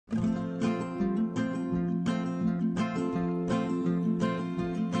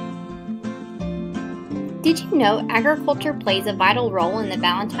Did you know agriculture plays a vital role in the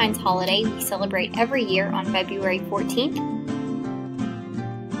Valentine's holiday we celebrate every year on February 14th?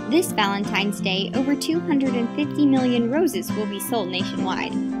 This Valentine's Day, over 250 million roses will be sold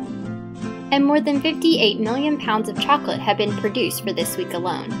nationwide. And more than 58 million pounds of chocolate have been produced for this week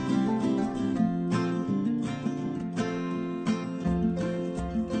alone.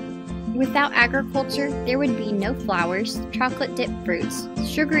 Without agriculture, there would be no flowers, chocolate-dipped fruits,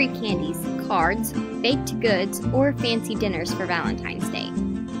 sugary candies, cards, baked goods, or fancy dinners for Valentine's Day.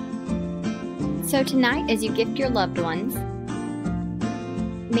 So tonight, as you gift your loved ones,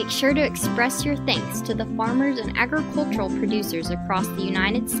 make sure to express your thanks to the farmers and agricultural producers across the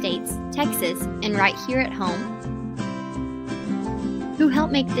United States, Texas, and right here at home, who help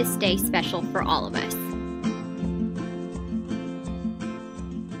make this day special for all of us.